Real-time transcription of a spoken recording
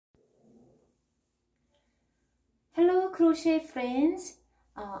crochet friends.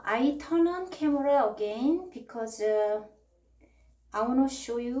 I turn on camera again because I want to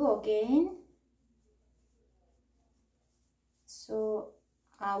show you again. So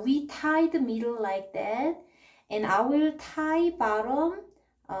we tie the middle like that, and I will tie bottom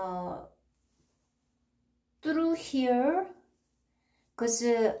through here, because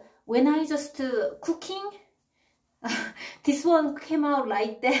when I just cooking, this one came out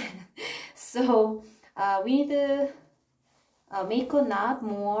like that. So we need to make a knot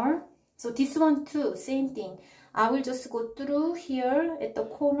more. So this one too, same thing. I will just go through here at the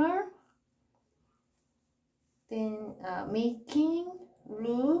corner, then making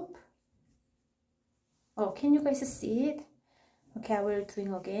loop. Oh, can you guys see it? Okay, I will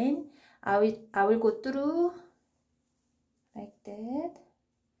doing again. I will go through like that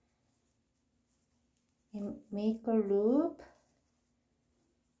and make a loop.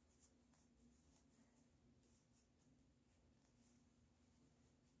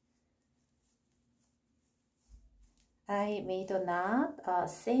 I made a knot,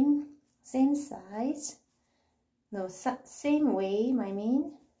 same size, no, same way, I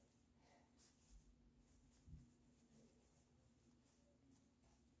mean.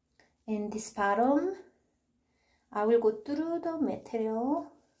 And this bottom, I will go through the material,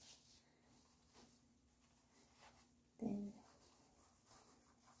 then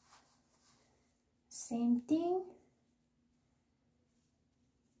same thing,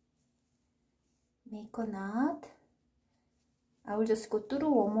 make a knot. I will just go through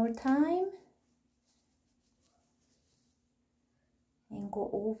one more time and go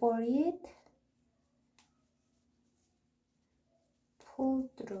over it, pull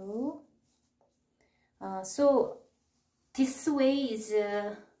through. So this way is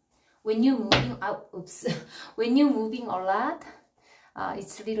when you're moving out. Oops, when you're moving a lot,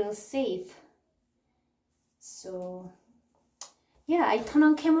 it's a little safe. So yeah, I turn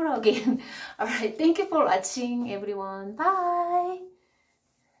on camera again. All right, thank you for watching, everyone. Bye.